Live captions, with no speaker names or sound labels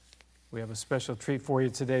We have a special treat for you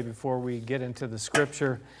today before we get into the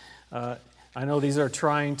scripture. I know these are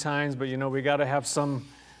trying times, but we got to have some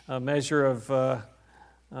measure of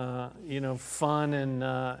fun,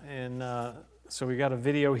 and so we got a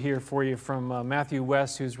video here for you from Matthew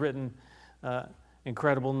West, who's written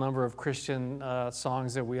incredible number of Christian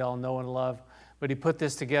songs that we all know and love. But he put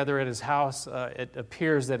this together at his house. It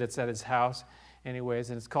appears that it's at his house, anyways,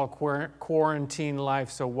 and it's called Quarantine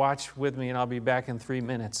Life. So watch with me, and I'll be back in 3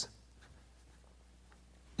 minutes.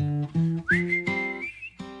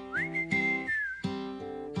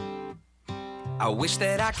 I wish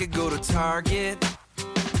that I could go to Target.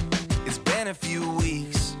 It's been a few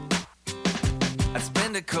weeks. I'd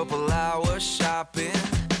spend a couple hours shopping,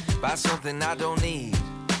 buy something I don't need.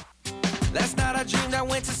 Last night I dreamed I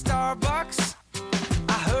went to Starbucks.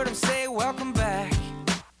 I heard him say welcome back.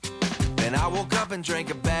 Then I woke up and drank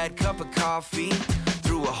a bad cup of coffee,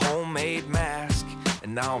 threw a homemade mask,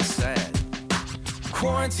 and now I'm sad.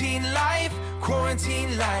 Quarantine life,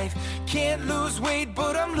 can't lose weight,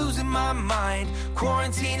 but I'm losing my mind.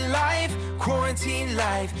 Quarantine life,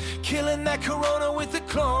 killing that corona with a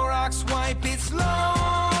Clorox wipe. It's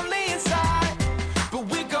lonely inside, but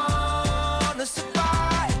we're gonna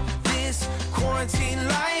survive this quarantine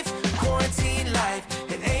life.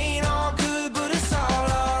 It ain't all good, but it's all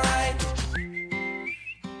alright.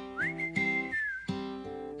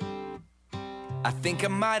 I think I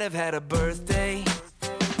might have had a birthday,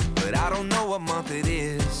 but I don't know what month it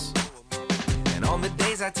is. And on the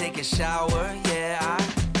days I take a shower, yeah, I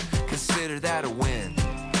consider that a win.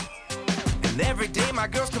 And every day my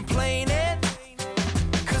girl's complaining,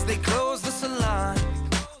 cause they closed the salon.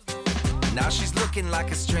 Now she's looking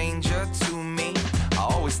like a stranger to me. I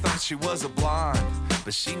always thought she was a blonde,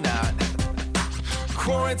 but she not.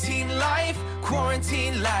 Quarantine life,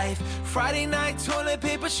 Friday night toilet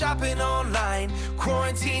paper shopping online.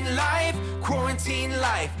 Quarantine life,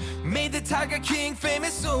 made the Tiger King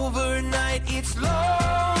famous overnight. It's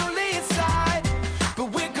lonely inside,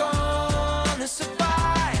 but we're gonna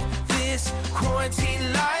survive this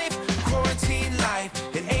quarantine life.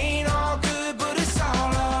 It ain't all good, but it's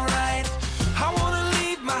all alright. I wanna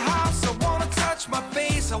leave my house, I wanna touch my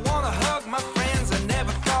face, I wanna hug my friends. I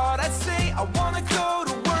never thought I'd say I wanna go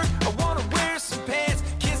to work, I wanna wear some pants,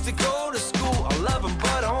 kids to go to school, I love them,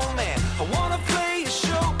 but oh man, I wanna play a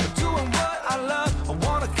show, doing what I love. I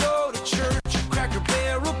wanna go to church, Cracker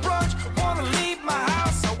Barrel brunch, I wanna leave my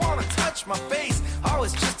house, I wanna touch my face. Oh,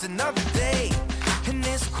 it's just another day in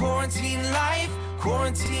this quarantine life.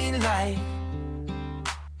 Quarantine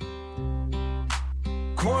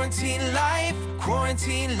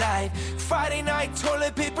life, Friday night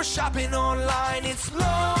toilet paper shopping online. It's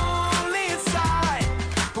lonely inside,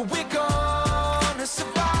 but we're gonna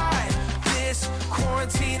survive this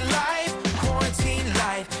quarantine life.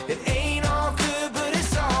 It ain't all good, but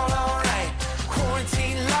it's all alright.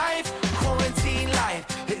 Quarantine life,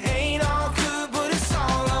 it ain't all good, but it's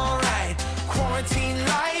all alright. Quarantine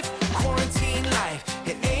life,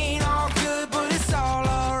 it ain't all good, but it's all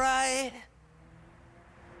alright.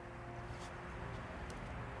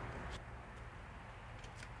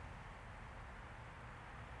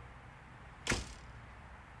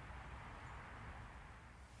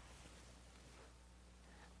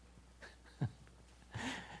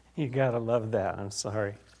 You gotta love that. I'm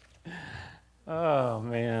sorry. Oh,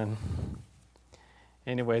 man.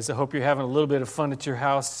 Anyways, I hope you're having a little bit of fun at your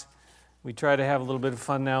house. We try to have a little bit of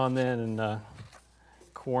fun now and then in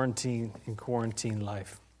quarantine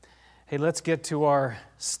life. Hey, let's get to our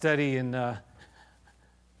study. And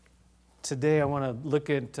today I want to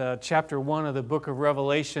look at chapter 1 of the book of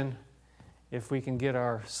Revelation, if we can get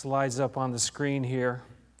our slides up on the screen here.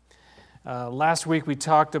 Last week we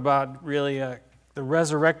talked about really the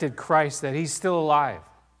resurrected Christ, that He's still alive,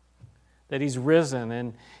 that He's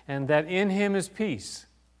risen, and that in Him is peace,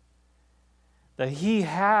 that He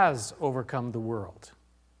has overcome the world.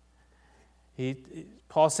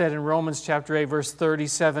 Paul said in Romans chapter 8, verse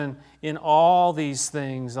 37, in all these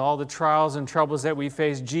things, all the trials and troubles that we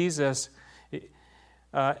face, Jesus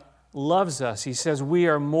loves us. He says, we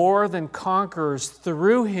are more than conquerors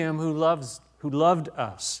through Him who loved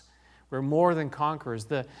us. We're more than conquerors.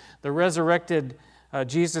 The resurrected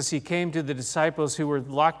Jesus, He came to the disciples who were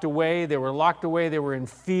locked away. They were in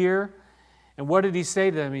fear. And what did He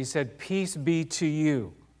say to them? He said, peace be to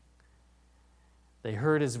you. They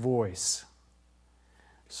heard His voice.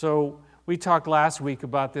 So we talked last week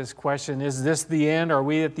about this question, is this the end? Are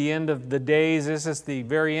we at the end of the days? Is this the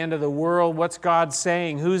very end of the world? What's God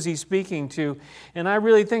saying? Who's He speaking to? And I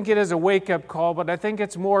really think it is a wake-up call, but I think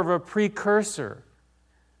it's more of a precursor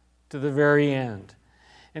to the very end.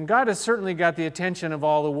 And God has certainly got the attention of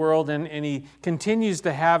all the world, and He continues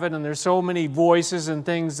to have it, and there's so many voices and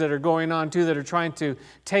things that are going on too that are trying to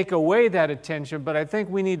take away that attention. But I think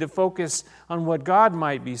we need to focus on what God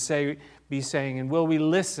might be saying, and will we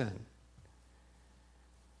listen?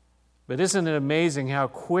 But isn't it amazing how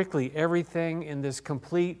quickly everything in this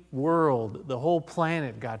complete world, the whole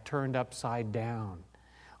planet, got turned upside down?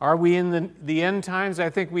 Are we in the end times? I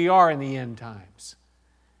think we are in the end times.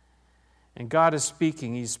 And God is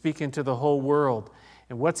speaking. He's speaking to the whole world.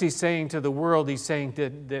 And what's He saying to the world? He's saying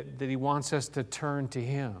that He wants us to turn to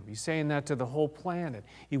Him. He's saying that to the whole planet.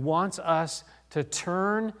 He wants us to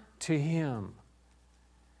turn to Him.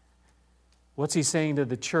 What's He saying to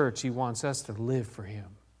the church? He wants us to live for Him.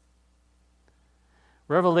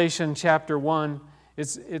 Revelation chapter 1,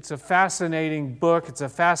 it's a fascinating book. It's a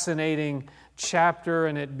fascinating chapter,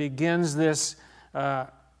 and it begins this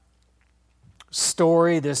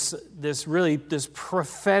story, this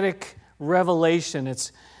prophetic revelation.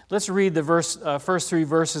 Let's read the first 3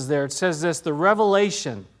 verses there. It says this: the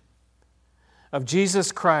revelation of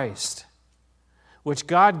Jesus Christ, which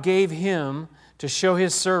God gave Him to show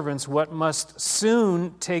His servants what must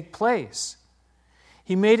soon take place.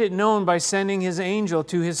 He made it known by sending His angel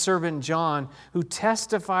to His servant John, who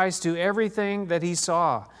testifies to everything that he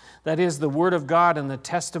saw, that is, the Word of God and the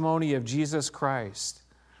testimony of Jesus Christ.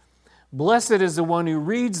 Blessed is the one who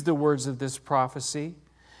reads the words of this prophecy.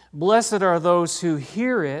 Blessed are those who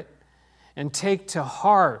hear it and take to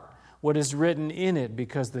heart what is written in it,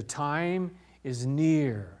 because the time is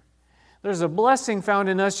near. There's a blessing found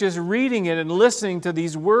in us just reading it and listening to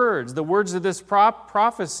these words, the words of this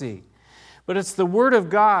prophecy. But it's the Word of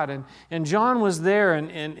God, and John was there,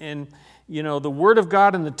 and you know, the Word of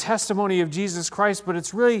God and the testimony of Jesus Christ. But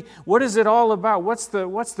it's really, what is it all about? What's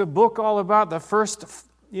the book all about? The first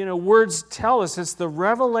words tell us it's the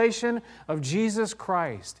revelation of Jesus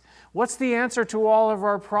Christ. What's the answer to all of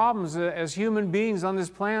our problems as human beings on this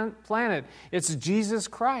planet? It's Jesus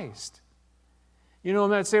Christ. You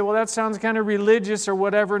might say, well, that sounds kind of religious or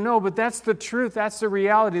whatever. No, but that's the truth. That's the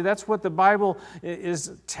reality. That's what the Bible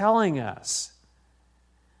is telling us.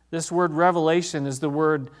 This word revelation is the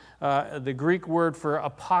Greek word for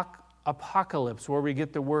apocalypse, where we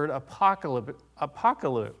get the word apocalypse.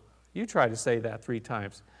 You try to say that 3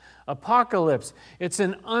 times. Apocalypse. It's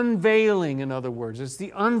an unveiling, in other words. It's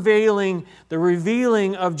the unveiling, the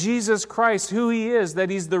revealing of Jesus Christ, who He is, that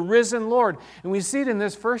He's the risen Lord. And we see it in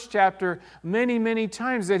this first chapter many, many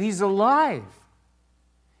times, that He's alive.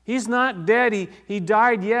 He's not dead. He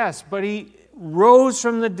died, yes, but He rose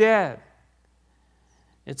from the dead.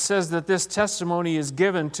 It says that this testimony is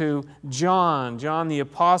given to John the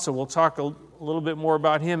Apostle. We'll talk a little bit more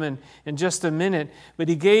about him in just a minute. But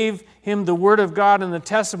he gave him the Word of God and the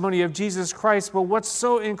testimony of Jesus Christ. But what's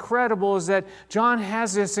so incredible is that John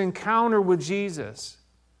has this encounter with Jesus.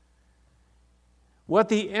 What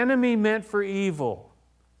the enemy meant for evil,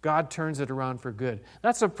 God turns it around for good.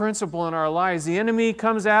 That's a principle in our lives. The enemy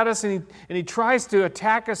comes at us and he tries to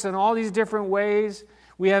attack us in all these different ways.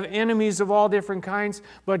 We have enemies of all different kinds,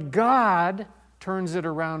 but God turns it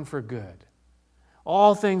around for good.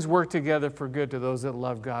 All things work together for good to those that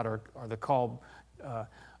love God, are the called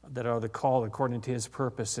according to His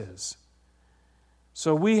purposes.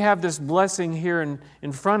 So we have this blessing here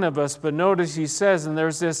in front of us, but notice he says, and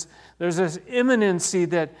there's this imminency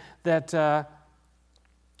that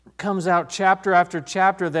comes out chapter after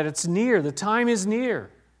chapter, that it's near. The time is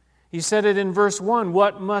near. He said it in verse 1,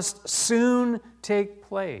 what must soon take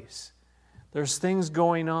place. There's things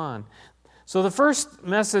going on. So the first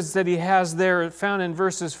message that he has there, found in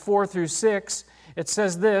verses 4 through 6, it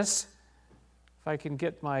says this. If I can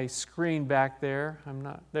get my screen back there.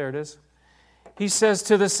 There it is. He says,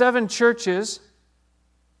 to the 7 churches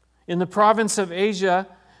in the province of Asia,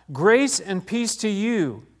 grace and peace to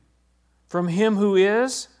you from Him who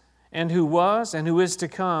is, and who was, and who is to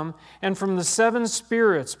come, and from the 7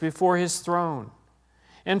 spirits before His throne,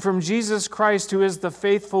 and from Jesus Christ, who is the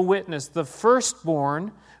faithful witness, the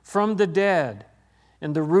firstborn from the dead,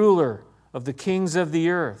 and the ruler of the kings of the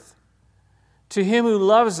earth. To Him who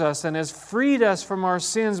loves us and has freed us from our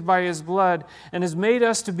sins by His blood, and has made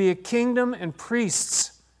us to be a kingdom and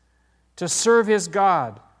priests, to serve His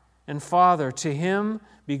God and Father. To Him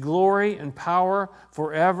be glory and power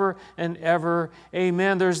forever and ever.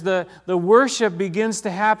 Amen. There's the worship begins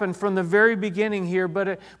to happen from the very beginning here,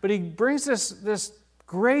 but he brings us this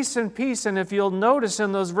grace and peace. And if you'll notice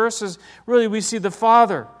in those verses, really we see the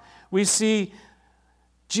Father, we see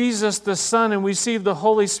Jesus the Son, and we see the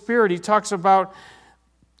Holy Spirit. He talks about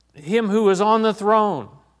Him who is on the throne.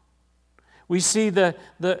 We see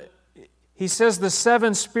he says the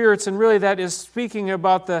seven spirits, and really that is speaking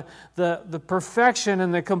about the perfection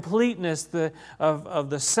and the completeness of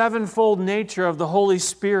the sevenfold nature of the Holy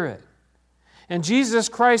Spirit. And Jesus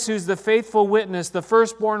Christ, who's the faithful witness, the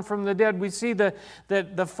firstborn from the dead, we see that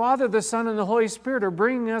the Father, the Son, and the Holy Spirit are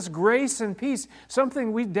bringing us grace and peace,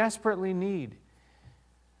 something we desperately need.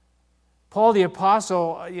 Paul the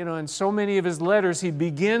Apostle, in so many of his letters, he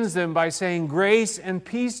begins them by saying, grace and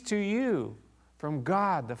peace to you from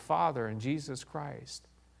God the Father and Jesus Christ.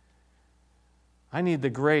 I need the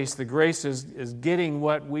grace. The grace is getting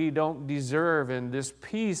what we don't deserve, and this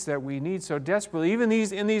peace that we need so desperately. Even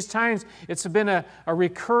in these times, it's been a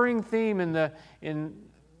recurring theme in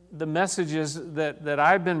the messages that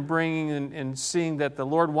I've been bringing and seeing that the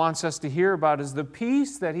Lord wants us to hear about is the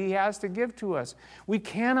peace that He has to give to us. We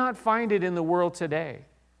cannot find it in the world today.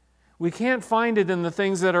 We can't find it in the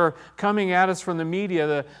things that are coming at us from the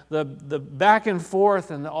media, the back and forth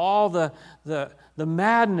and all the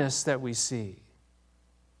madness that we see.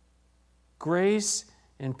 Grace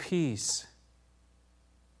and peace.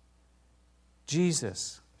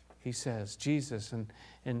 Jesus, he says, Jesus.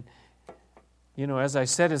 And as I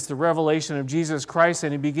said, it's the revelation of Jesus Christ,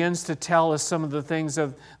 and He begins to tell us some of the things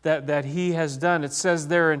that He has done. It says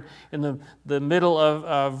there in the middle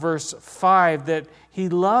of verse 5 that He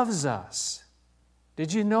loves us.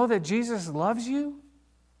 Did you know that Jesus loves you?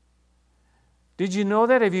 Did you know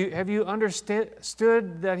that? Have you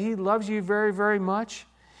understood that He loves you very, very much?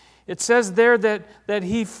 It says there that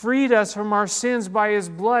He freed us from our sins by His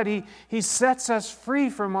blood. He sets us free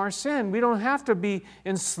from our sin. We don't have to be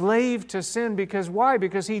enslaved to sin. Because why?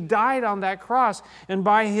 Because He died on that cross. And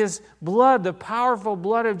by His blood, the powerful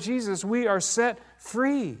blood of Jesus, we are set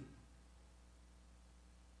free.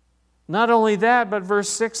 Not only that, but verse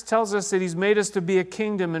 6 tells us that He's made us to be a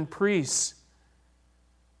kingdom and priests,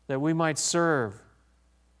 that we might serve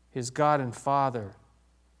His God and Father.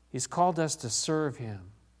 He's called us to serve Him.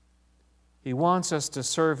 He wants us to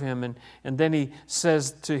serve Him, and then He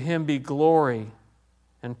says, to Him be glory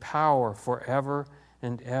and power forever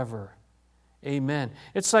and ever. Amen.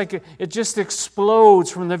 It's like it just explodes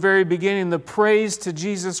from the very beginning, the praise to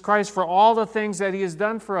Jesus Christ for all the things that He has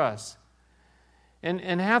done for us.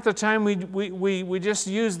 And half the time we just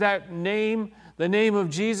use that name, the name of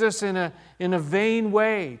Jesus, in a vain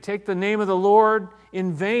way. Take the name of the Lord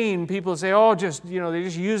in vain. People say, they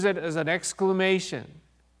just use it as an exclamation.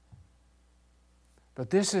 But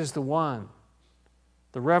this is the one,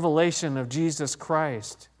 the revelation of Jesus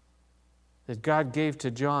Christ that God gave to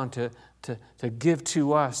John to give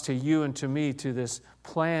to us, to you and to me, to this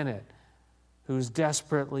planet who's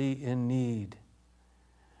desperately in need.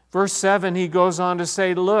 Verse 7, he goes on to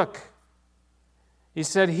say, look, he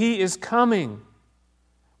said, He is coming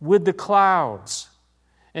with the clouds,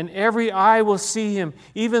 and every eye will see Him,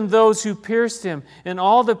 even those who pierced Him, and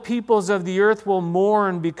all the peoples of the earth will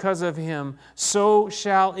mourn because of Him. So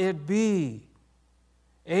shall it be.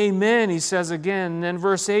 Amen, he says again. And then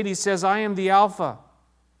verse 8, he says, I am the Alpha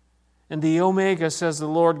and the Omega, says the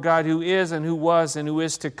Lord God, who is and who was and who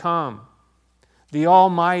is to come, the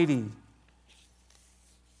Almighty.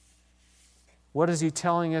 What is He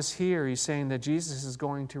telling us here? He's saying that Jesus is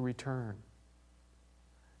going to return.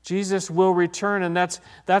 Jesus will return, and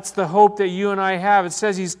that's the hope that you and I have. It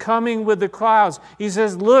says He's coming with the clouds. He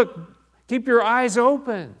says, look, keep your eyes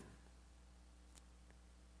open.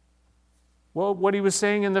 Well, what He was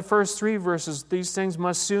saying in the first 3 verses, these things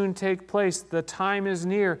must soon take place. The time is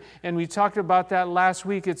near. And we talked about that last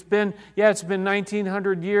week. It's been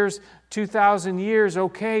 1,900 years, 2,000 years,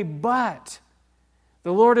 okay, but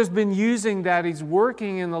the Lord has been using that. He's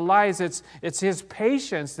working in the lives. It's His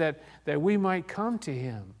patience that we might come to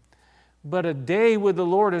Him. But a day with the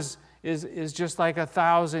Lord is just like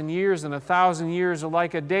 1,000 years, and 1,000 years are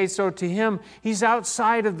like a day. So to Him, He's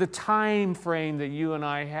outside of the time frame that you and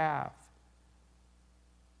I have.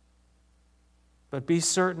 But be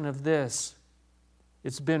certain of this.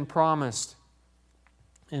 It's been promised.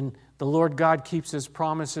 And the Lord God keeps His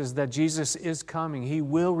promises that Jesus is coming. He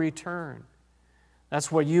will return. That's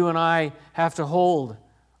what you and I have to hold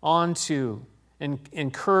on to and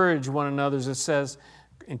encourage one another. It says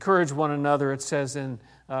in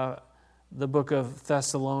the book of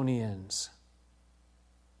Thessalonians.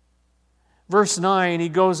 Verse 9, he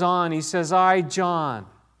goes on, he says, I, John.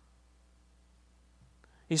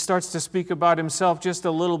 He starts to speak about himself just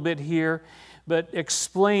a little bit here, but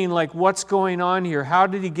explain what's going on here. How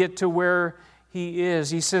did he get to where he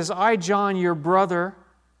is? He says, I, John, your brother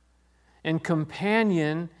and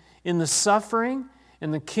companion in the suffering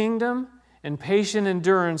and the kingdom and patient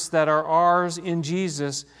endurance that are ours in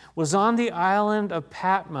Jesus, was on the island of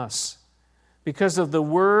Patmos because of the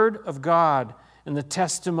Word of God and the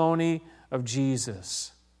testimony of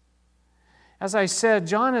Jesus. As I said,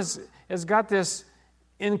 John has got this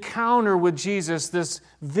encounter with Jesus, this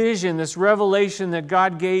vision, this revelation that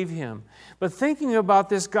God gave him. But thinking about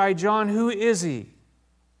this guy, John, who is he?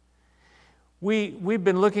 We've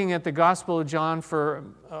been looking at the Gospel of John for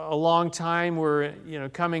a long time. We're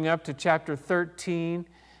coming up to chapter 13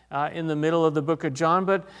 in the middle of the book of John.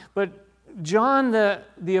 But John,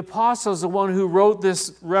 the apostle, is the one who wrote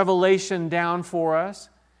this revelation down for us.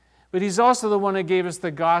 But he's also the one that gave us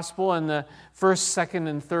the Gospel and the first, second,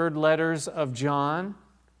 and third letters of John.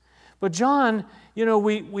 But John,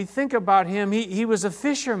 we think about him. He was a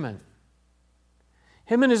fisherman.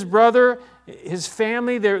 Him and his brother, his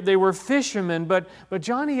family, they were fishermen, but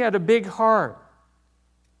John, he had a big heart.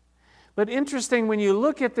 But interesting, when you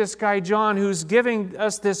look at this guy, John, who's giving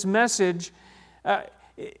us this message,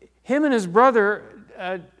 him and his brother,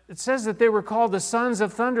 it says that they were called the sons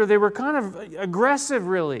of thunder. They were kind of aggressive,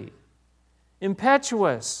 really,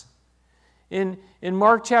 impetuous. In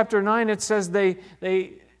Mark chapter 9, it says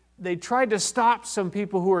they tried to stop some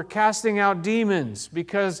people who were casting out demons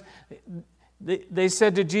because they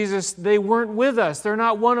said to Jesus, they weren't with us. They're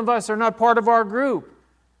not one of us. They're not part of our group.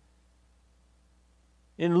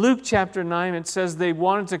 In Luke chapter 9, it says they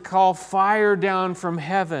wanted to call fire down from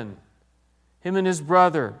heaven, him and his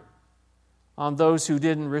brother, on those who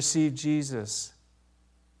didn't receive Jesus.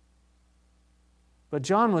 But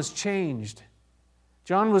John was changed.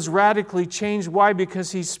 John was radically changed. Why?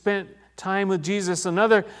 Because he spent time with Jesus.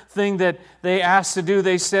 Another thing that they asked to do,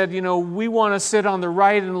 they said, we want to sit on the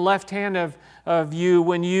right and left hand of you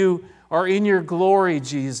when you are in your glory,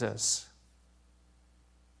 Jesus.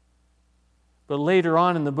 But later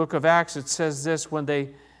on in the book of Acts, it says this, when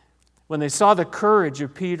they saw the courage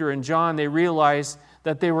of Peter and John, they realized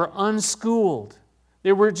that they were unschooled.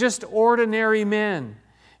 They were just ordinary men.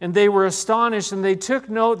 And they were astonished, and they took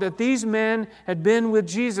note that these men had been with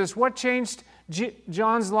Jesus. What changed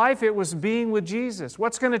John's life? It was being with Jesus.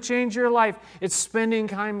 What's going to change your life? It's spending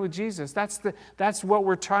time with Jesus. That's what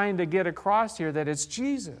we're trying to get across here, that it's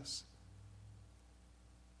Jesus.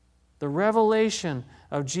 The revelation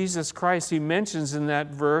of Jesus Christ, he mentions in that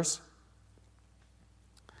verse.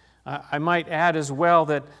 I might add as well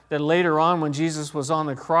that later on when Jesus was on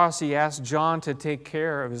the cross, he asked John to take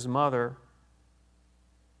care of his mother.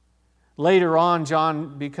 Later on,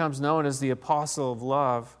 John becomes known as the apostle of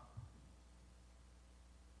love.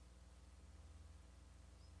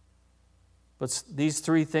 But these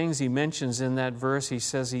three things he mentions in that verse,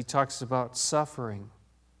 he talks about suffering.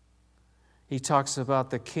 He talks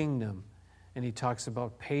about the kingdom. And he talks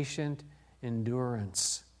about patient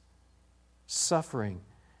endurance. Suffering.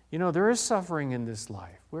 There is suffering in this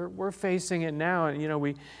life. We're facing it now.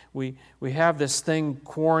 And, we have this thing,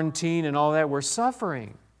 quarantine and all that. We're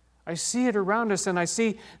suffering. I see it around us, and I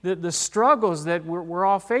see the struggles that we're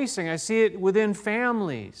all facing. I see it within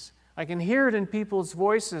families. I can hear it in people's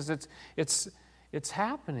voices. It's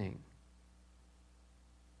happening.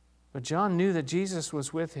 But John knew that Jesus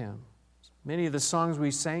was with him. Many of the songs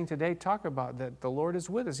we sang today talk about that the Lord is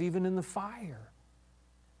with us, even in the fire.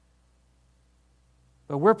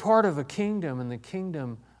 But we're part of a kingdom, and the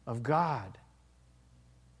kingdom of God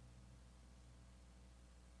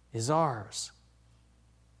is ours.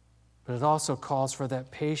 But it also calls for that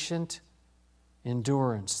patient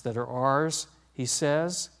endurance that are ours, he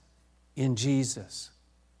says, in Jesus.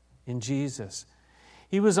 In Jesus.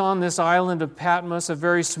 He was on this island of Patmos, a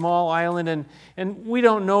very small island, and we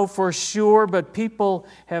don't know for sure, but people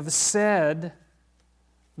have said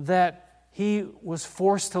that he was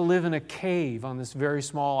forced to live in a cave on this very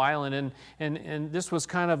small island, and this was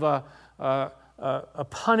kind of a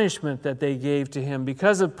punishment that they gave to him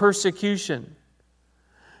because of persecution.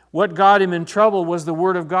 What got him in trouble was the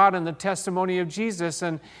Word of God and the testimony of Jesus,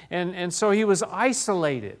 and so he was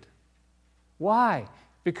isolated. Why?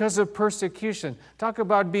 Because of persecution. Talk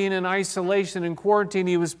about being in isolation and quarantine.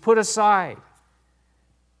 He was put aside.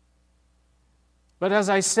 But as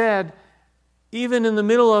I said, even in the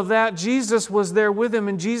middle of that, Jesus was there with him,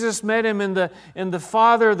 and Jesus met him, and the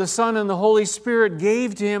Father, the Son, and the Holy Spirit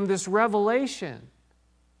gave to him this revelation.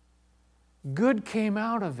 Good came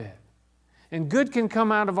out of it. And good can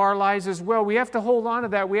come out of our lives as well. We have to hold on to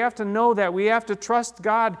that. We have to know that. We have to trust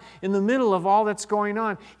God in the middle of all that's going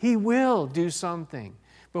on. He will do something.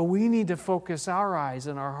 But we need to focus our eyes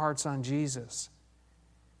and our hearts on Jesus.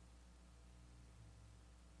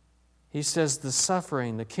 He says the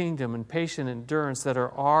suffering, the kingdom, and patient endurance that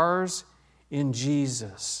are ours in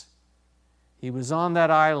Jesus. He was on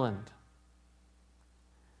that island.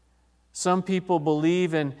 Some people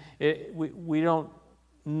believe, and we don't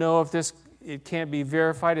know if this it can't be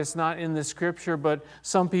verified. It's not in the Scripture, but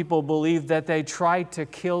some people believe that they tried to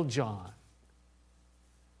kill John.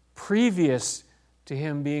 Previous to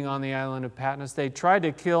him being on the island of Patmos, they tried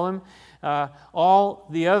to kill him. All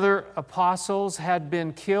the other apostles had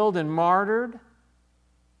been killed and martyred.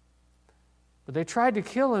 But they tried to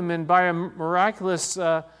kill him, and by a miraculous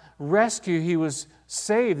rescue, he was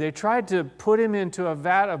saved. They tried to put him into a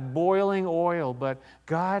vat of boiling oil, but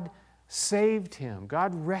God saved him.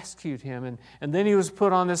 God rescued him. And then he was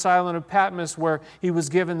put on this island of Patmos where he was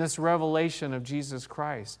given this revelation of Jesus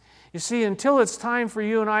Christ. You see, until it's time for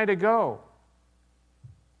you and I to go,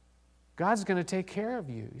 God's going to take care of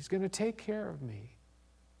you. He's going to take care of me.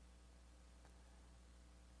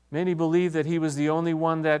 Many believe that he was the only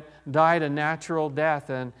one that died a natural death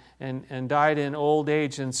and died in old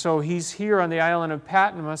age. And so he's here on the island of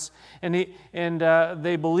Patmos, and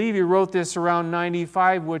they believe he wrote this around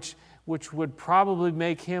 95, which would probably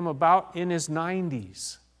make him about in his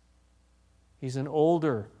 90s. He's an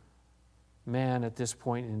older man at this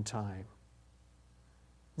point in time.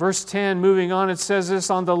 Verse 10, moving on, it says this,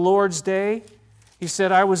 on the Lord's day, he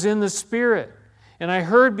said, I was in the Spirit, and I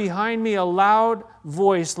heard behind me a loud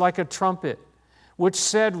voice like a trumpet, which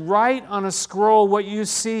said, write on a scroll what you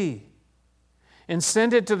see, and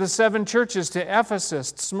send it to the 7 churches, to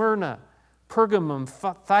Ephesus, Smyrna, Pergamum,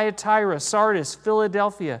 Thyatira, Sardis,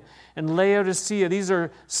 Philadelphia, and Laodicea. These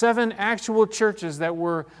are 7 actual churches that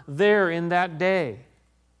were there in that day.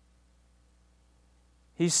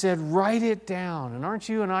 He said, write it down. And aren't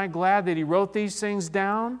you and I glad that he wrote these things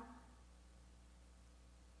down?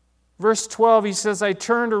 Verse 12, he says, I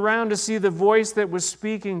turned around to see the voice that was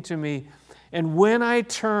speaking to me. And when I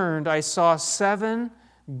turned, I saw 7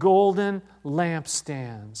 golden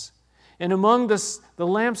lampstands. And among the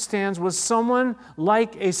lampstands was someone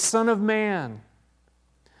like a son of man,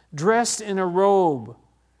 dressed in a robe,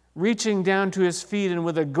 reaching down to his feet and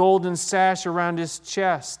with a golden sash around his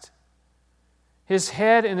chest. His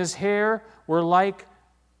head and his hair were like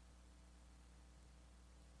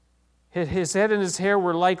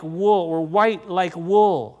wool, or white like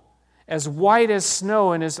wool, as white as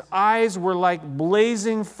snow, and his eyes were like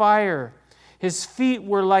blazing fire. His feet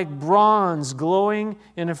were like bronze glowing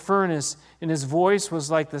in a furnace, and his voice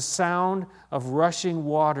was like the sound of rushing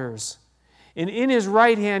waters. And in his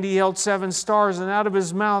right hand he held 7 stars, and out of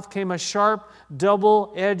his mouth came a sharp,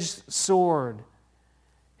 double-edged sword.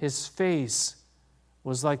 His face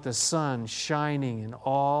was like the sun shining in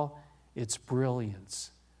all its brilliance.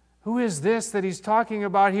 Who is this that he's talking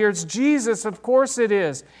about here? It's Jesus, of course it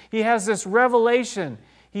is. He has this revelation.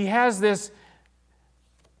 He has this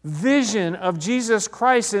vision of Jesus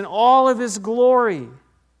Christ in all of his glory.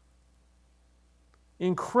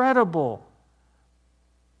 Incredible.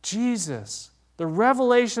 Jesus. The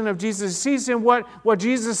revelation of Jesus. He sees him what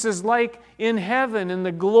Jesus is like in heaven, and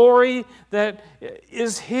the glory that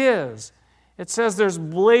is his. It says there's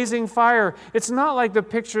blazing fire. It's not like the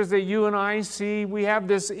pictures that you and I see. We have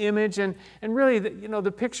this image, and really,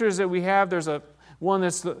 the pictures that we have, there's one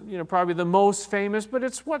that's probably the most famous, but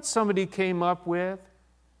it's what somebody came up with.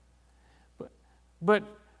 But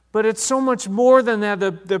it's so much more than that.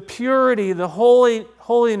 The purity, the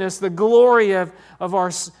holiness, the glory of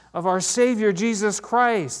our Savior Jesus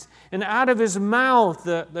Christ. And out of his mouth,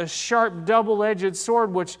 the sharp double-edged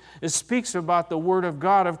sword, which speaks about the Word of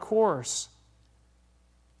God, of course.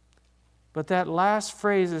 But that last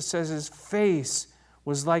phrase, it says his face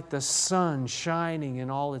was like the sun shining in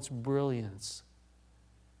all its brilliance.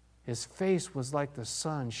 His face was like the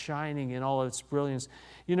sun shining in all its brilliance.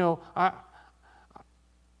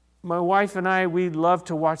 My wife and I, we love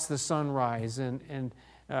to watch the sunrise. And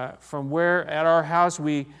from where at our house,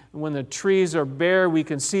 when the trees are bare, we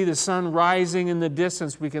can see the sun rising in the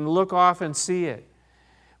distance. We can look off and see it.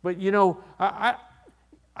 But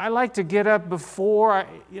I like to get up before.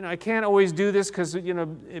 I can't always do this because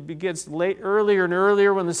it gets earlier and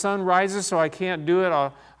earlier when the sun rises, so I can't do it.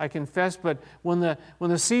 I confess. But when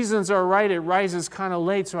the seasons are right, it rises kind of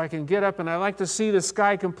late, so I can get up, and I like to see the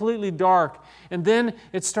sky completely dark. And then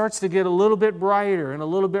it starts to get a little bit brighter and a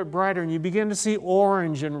little bit brighter, and you begin to see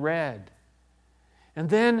orange and red. And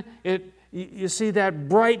then you see that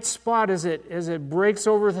bright spot as it breaks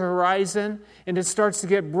over the horizon, and it starts to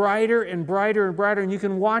get brighter and brighter and brighter, and you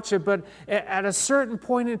can watch it, but at a certain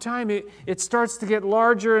point in time, it starts to get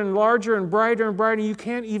larger and larger and brighter and brighter. You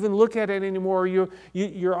can't even look at it anymore.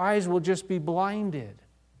 Your eyes will just be blinded.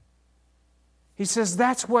 He says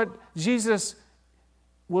that's what Jesus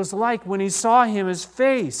was like when he saw him. His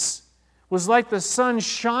face was like the sun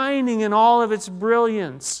shining in all of its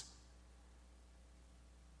brilliance.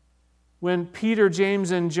 When Peter,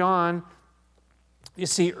 James, and John, You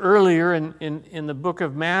see, earlier in the book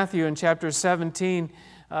of Matthew, in chapter 17,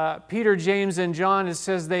 Peter, James, and John, it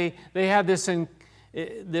says they had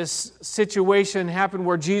this situation happen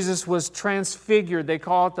where Jesus was transfigured. They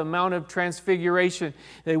call it the Mount of Transfiguration.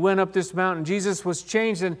 They went up this mountain. Jesus was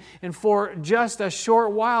changed, and for just a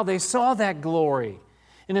short while they saw that glory.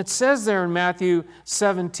 And it says there in Matthew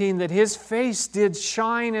 17 that His face did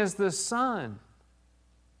shine as the sun.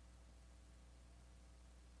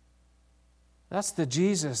 That's the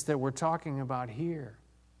Jesus that we're talking about here.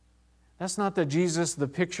 That's not the Jesus, the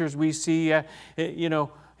pictures we see,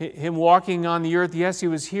 Him walking on the earth. Yes, He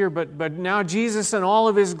was here, but now Jesus in all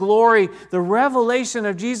of His glory, the revelation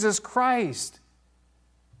of Jesus Christ.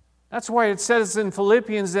 That's why it says in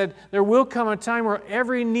Philippians that there will come a time where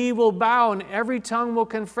every knee will bow and every tongue will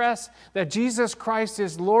confess that Jesus Christ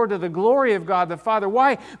is Lord, to the glory of God the Father.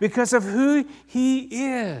 Why? Because of who He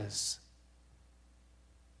is.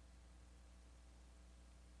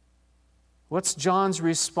 What's John's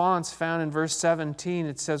response found in verse 17?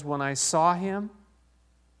 It says, "When I saw Him,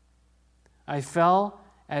 I fell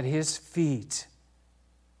at His feet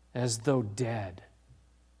as though dead."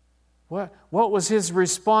 What was his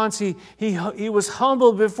response? He was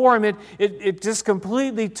humbled before Him. It just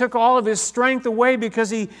completely took all of his strength away because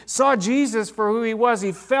he saw Jesus for who He was.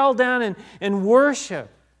 He fell down and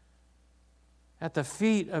worshiped at the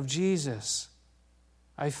feet of Jesus.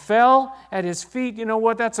 I fell at His feet. You know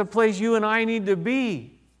what? That's a place you and I need to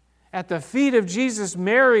be. At the feet of Jesus.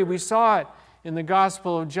 Mary, we saw it in the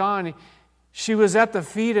Gospel of John. She was at the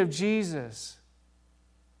feet of Jesus.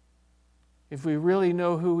 If we really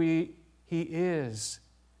know who He is,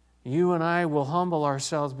 you and I will humble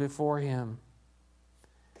ourselves before Him.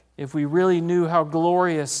 If we really knew how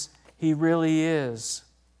glorious He really is.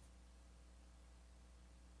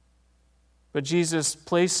 But Jesus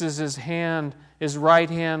places His right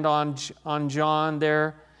hand on John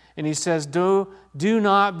there, and He says, do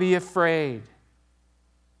not be afraid.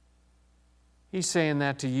 He's saying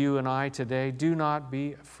that to you and I today. Do not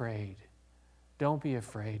be afraid. Don't be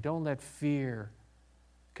afraid. Don't let fear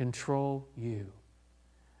control you.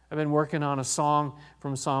 I've been working on a song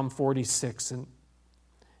from Psalm 46, and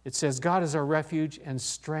it says, God is our refuge and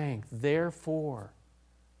strength. Therefore,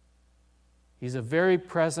 He's a very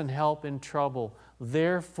present help in trouble.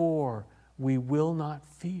 Therefore, we will not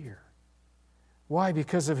fear. Why?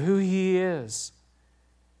 Because of who He is.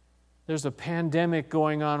 There's a pandemic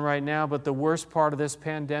going on right now, but the worst part of this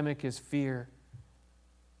pandemic is fear.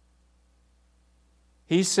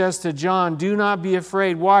 He says to John, do not be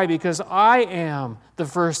afraid. Why? Because I am the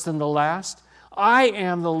first and the last. I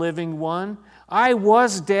am the living one. I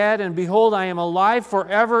was dead, and behold, I am alive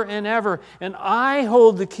forever and ever. And I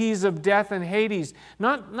hold the keys of death and Hades.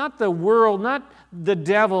 Not the world, not the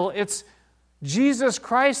devil. It's Jesus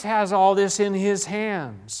Christ has all this in His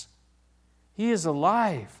hands. He is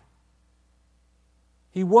alive.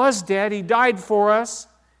 He was dead. He died for us.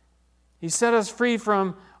 He set us free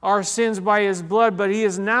from our sins by His blood, but He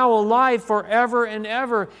is now alive forever and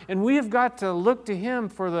ever. And we have got to look to Him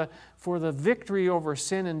for the victory over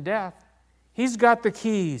sin and death. He's got the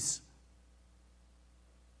keys.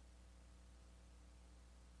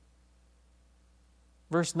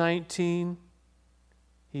 Verse 19,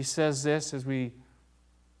 he says this as we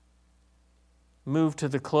move to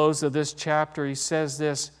the close of this chapter. He says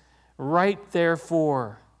this, write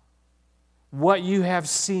therefore what you have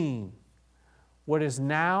seen, what is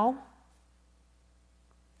now,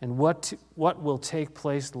 and what will take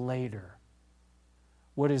place later.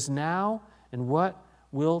 What is now and what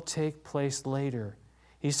will take place later.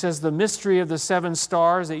 He says, the mystery of the 7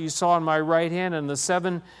 stars that you saw in my right hand and the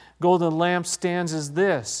 7 golden lampstands is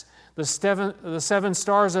this. The 7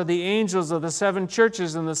 stars are the angels of the 7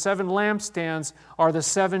 churches, and the 7 lampstands are the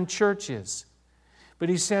 7 churches. But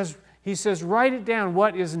he says, write it down,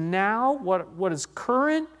 what is now, what is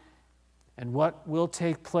current, and what will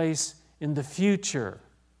take place in the future.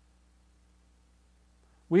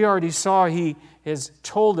 We already saw He has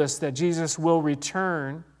told us that Jesus will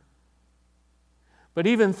return. But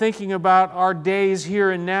even thinking about our days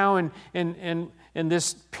here and now and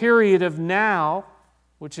this period of now,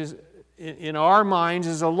 which is in our minds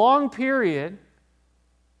is a long period,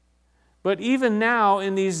 but even now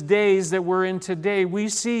in these days that we're in today, we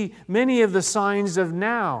see many of the signs of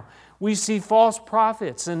now. We see false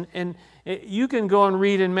prophets, and you can go and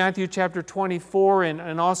read in Matthew chapter 24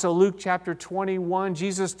 and also Luke chapter 21.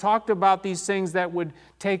 Jesus talked about these things that would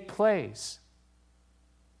take place.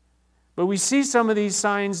 But we see some of these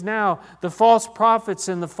signs now, the false prophets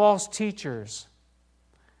and the false teachers.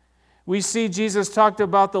 We see Jesus talked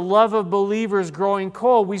about the love of believers growing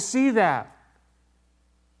cold. We see that.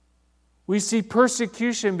 We see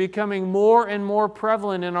persecution becoming more and more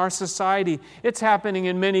prevalent in our society. It's happening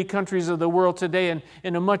in many countries of the world today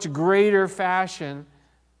in a much greater fashion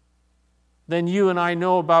than you and I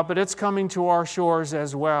know about, but it's coming to our shores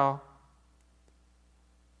as well.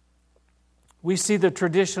 We see the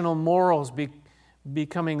traditional morals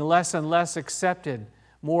becoming less and less accepted,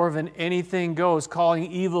 more of an anything goes, calling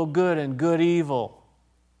evil good and good evil.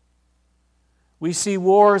 We see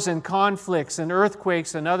wars and conflicts and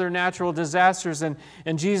earthquakes and other natural disasters. And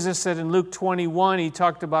Jesus said in Luke 21, He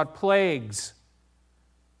talked about plagues.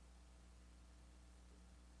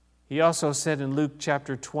 He also said in Luke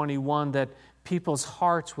chapter 21 that people's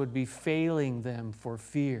hearts would be failing them for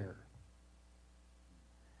fear.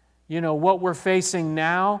 You know, what we're facing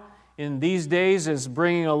now in these days is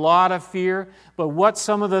bringing a lot of fear. But what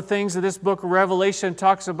some of the things that this book of Revelation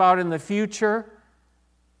talks about in the future,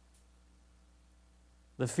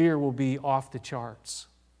 the fear will be off the charts.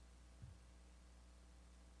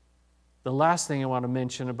 The last thing I want to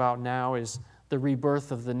mention about now is the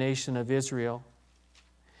rebirth of the nation of Israel.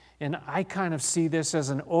 And I kind of see this as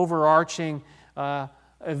an overarching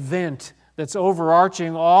event that's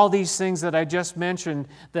overarching all these things that I just mentioned.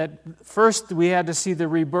 That first we had to see the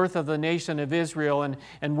rebirth of the nation of Israel.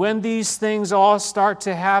 And when these things all start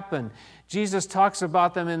to happen, Jesus talks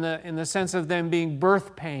about them in the sense of them being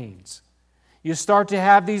birth pains. You start to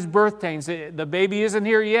have these birth pains. The baby isn't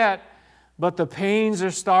here yet, but the pains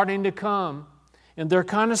are starting to come. And they're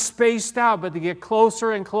kind of spaced out, but they get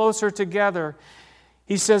closer and closer together.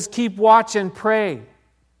 He says, keep watch and pray,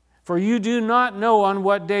 for you do not know on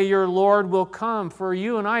what day your Lord will come. For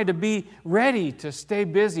you and I to be ready, to stay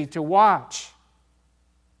busy, to watch.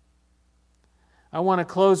 I want to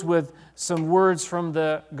close with some words from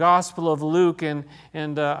the Gospel of Luke, and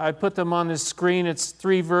I put them on the screen. It's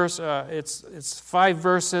 5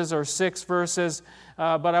 verses or 6 verses,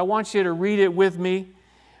 but I want you to read it with me.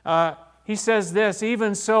 He says this,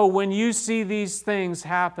 even so, when you see these things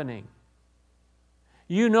happening,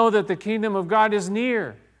 you know that the kingdom of God is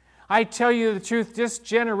near. I tell you the truth, this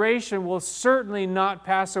generation will certainly not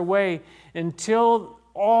pass away until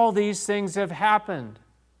all these things have happened.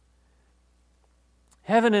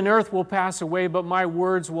 Heaven and earth will pass away, but my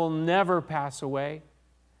words will never pass away.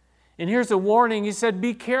 And here's a warning. He said,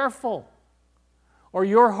 be careful, or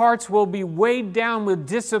your hearts will be weighed down with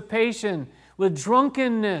dissipation, with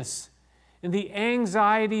drunkenness, and the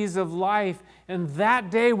anxieties of life. And that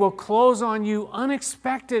day will close on you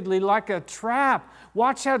unexpectedly like a trap.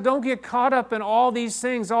 Watch out, don't get caught up in all these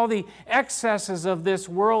things, all the excesses of this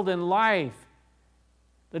world and life.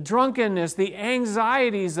 The drunkenness, the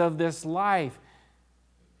anxieties of this life.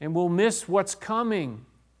 And we'll miss what's coming.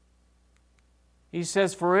 He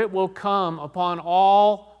says, for it will come upon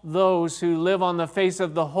all those who live on the face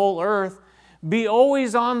of the whole earth. Be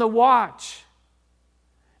always on the watch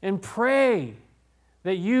and pray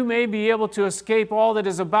that you may be able to escape all that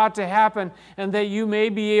is about to happen and that you may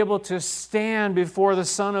be able to stand before the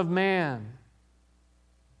Son of Man.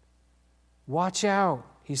 Watch out,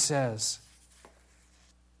 he says.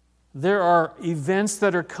 There are events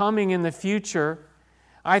that are coming in the future.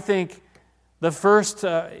 I think the first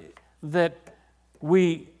that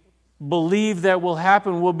we believe that will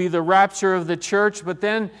happen will be the rapture of the church, but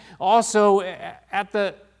then also at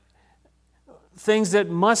the things that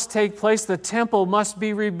must take place, the temple must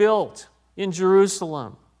be rebuilt in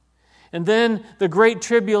Jerusalem. And then the Great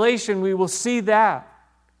Tribulation, we will see that.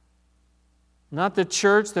 Not the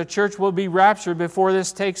church will be raptured before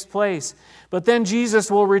this takes place. But then Jesus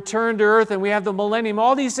will return to earth and we have the millennium.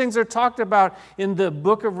 All these things are talked about in the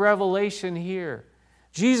book of Revelation here.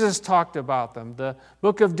 Jesus talked about them. The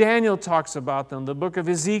book of Daniel talks about them. The book of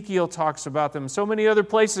Ezekiel talks about them. So many other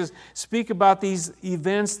places speak about these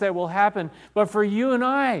events that will happen. But for you and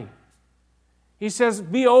I, he says,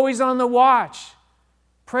 be always on the watch.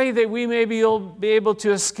 Pray that we may be able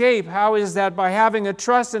to escape. How is that? By having a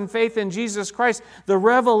trust and faith in Jesus Christ, the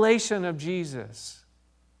revelation of Jesus.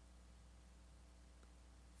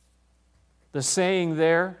 The saying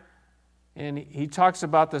there, and he talks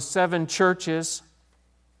about the 7 churches.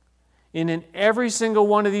 And in every single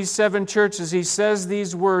one of these 7 churches, he says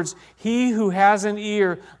these words, he who has an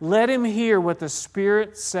ear, let him hear what the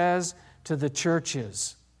Spirit says to the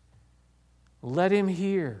churches. Let him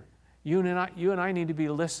hear. You and I need to be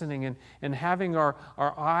listening and having our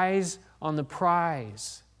eyes on the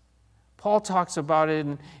prize. Paul talks about it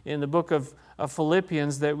in the book of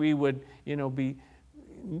Philippians that we would be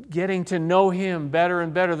getting to know him better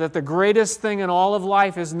and better, that the greatest thing in all of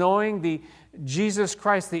life is knowing the Jesus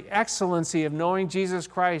Christ, the excellency of knowing Jesus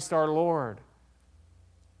Christ our Lord.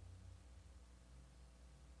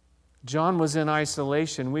 John was in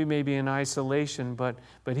isolation. We may be in isolation, but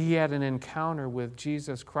he had an encounter with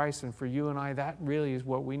Jesus Christ. And for you and I, that really is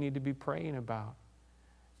what we need to be praying about.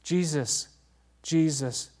 Jesus,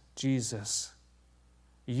 Jesus, Jesus.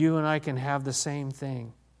 You and I can have the same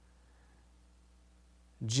thing.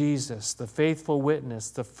 Jesus, the faithful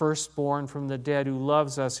witness, the firstborn from the dead, who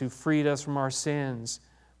loves us, who freed us from our sins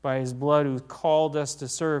by His blood, who called us to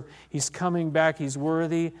serve. He's coming back. He's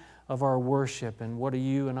worthy of our worship. And what do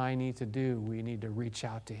you and I need to do? We need to reach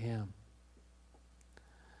out to Him.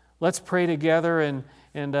 Let's pray together,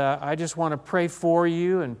 and I just want to pray for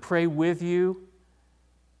you and pray with you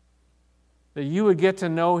that you would get to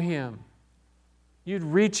know Him. You'd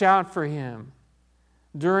reach out for Him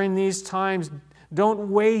during these times. Don't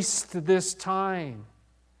waste this time.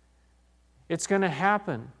 It's going to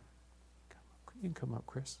happen. You can come up,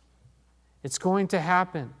 Chris. It's going to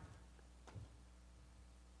happen.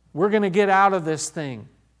 We're going to get out of this thing.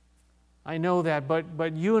 I know that,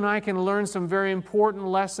 but you and I can learn some very important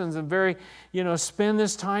lessons and spend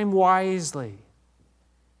this time wisely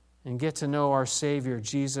and get to know our Savior,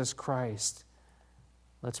 Jesus Christ.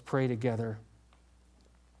 Let's pray together.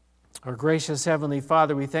 Our gracious Heavenly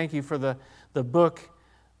Father, we thank You for the book,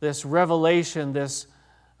 this revelation, this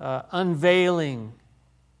unveiling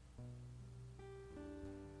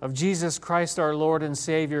of Jesus Christ, our Lord and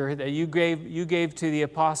Savior, that you gave to the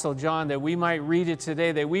Apostle John, that we might read it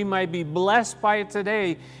today, that we might be blessed by it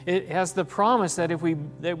today. It has the promise that if we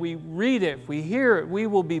read it, if we hear it, we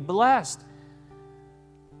will be blessed.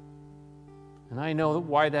 And I know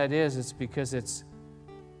why that is. It's because it's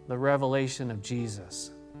the revelation of Jesus.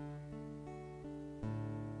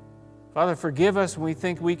 Father, forgive us when we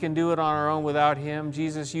think we can do it on our own without Him.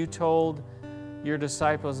 Jesus, You told Your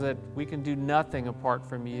disciples that we can do nothing apart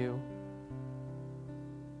from You.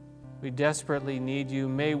 We desperately need You.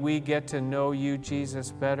 May we get to know You,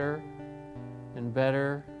 Jesus, better and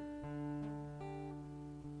better.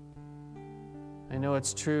 I know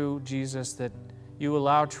it's true, Jesus, that You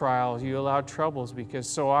allow trials, You allow troubles, because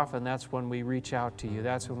so often that's when we reach out to You.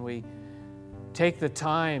 That's when we take the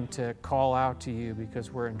time to call out to You because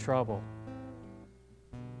we're in trouble.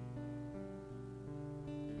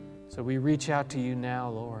 So we reach out to You now,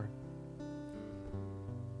 Lord.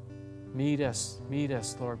 Meet us,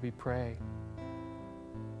 Lord, we pray.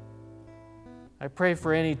 I pray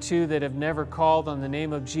for any too that have never called on the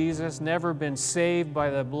name of Jesus, never been saved by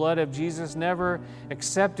the blood of Jesus, never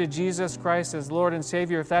accepted Jesus Christ as Lord and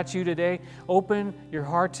Savior. If that's you today, open your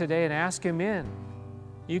heart today and ask Him in.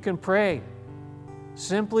 You can pray.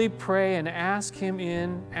 Simply pray and ask Him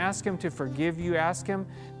in. Ask Him to forgive you. Ask Him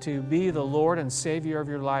to be the Lord and Savior of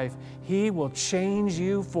your life. He will change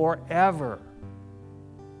you forever.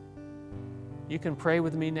 You can pray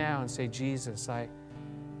with me now and say, Jesus,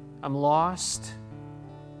 I'm lost.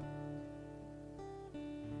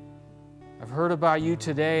 I've heard about You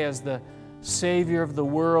today as the Savior of the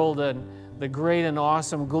world and the great and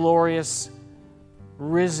awesome, glorious,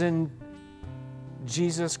 risen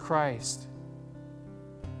Jesus Christ.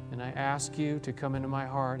 And I ask You to come into my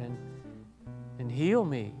heart and heal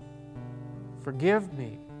me, forgive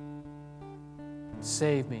me,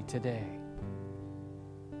 save me today.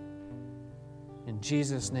 In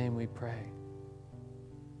Jesus' name we pray.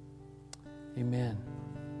 Amen.